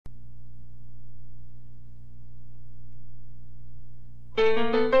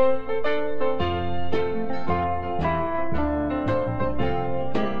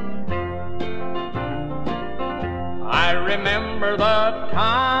I remember the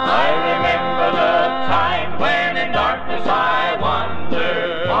time when in darkness I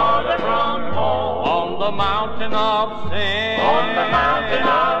wandered farther from home. On the mountain of sin,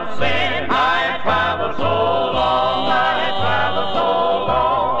 I traveled so long,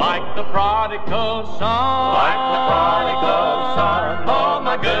 like the prodigal son, all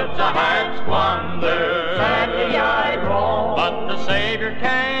my goods I had squandered, sadly I roamed. But the Savior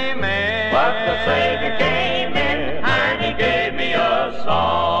came in, and He gave me a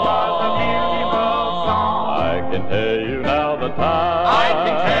song, a beautiful song. I can tell you now the time. I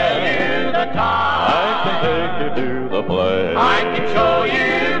can tell you the time. I can take you to the place. I can show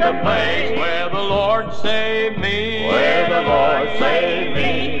you the place where the Lord saved me. Where the Lord saved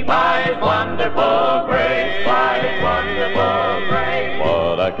me by His wonderful grace, by His wonderful grace.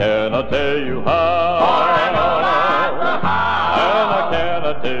 But I cannot tell you how. For I know not the how. And I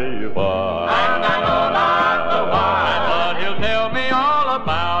cannot tell you why. And I know not the why. But He'll tell me all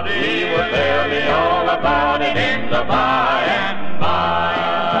about it. He will tell me all about it in the by and by.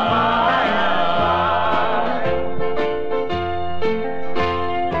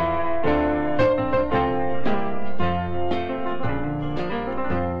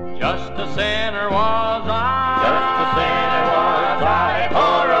 Just a sinner was I,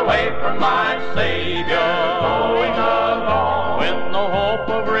 far away from my Savior, going alone, with no hope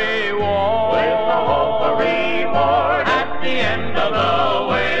of reward, at the end of the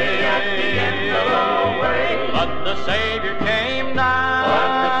way, But the Savior came down,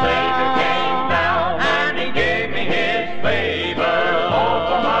 and He gave me His favor,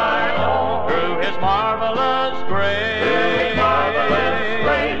 over my own, through His marvelous grace.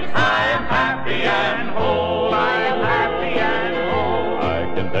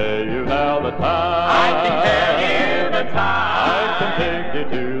 I can take you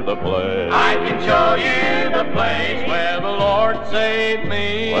to the place. I can show you the place where the Lord saved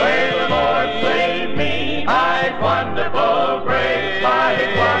me. Where the Lord saved me by His wonderful grace, by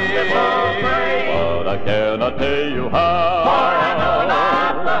His wonderful grace. But I cannot tell you how. For I know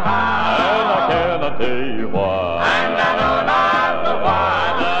not the how. And I cannot tell you why. And I know not the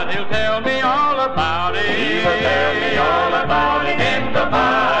why. But He'll tell me all about it. He will tell me all about it in the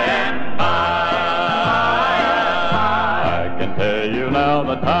by and by. Now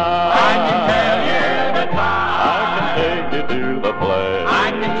the time. I can tell you the time. I can take you to the place.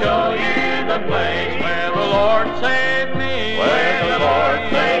 I can show you the place where the Lord saved me. Where the Lord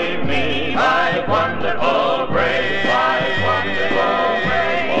saved me by His wonderful grace, by His wonderful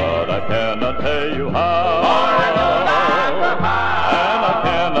grace. But I cannot tell you how. For I know not the how. And I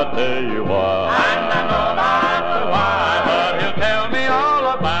cannot tell you why.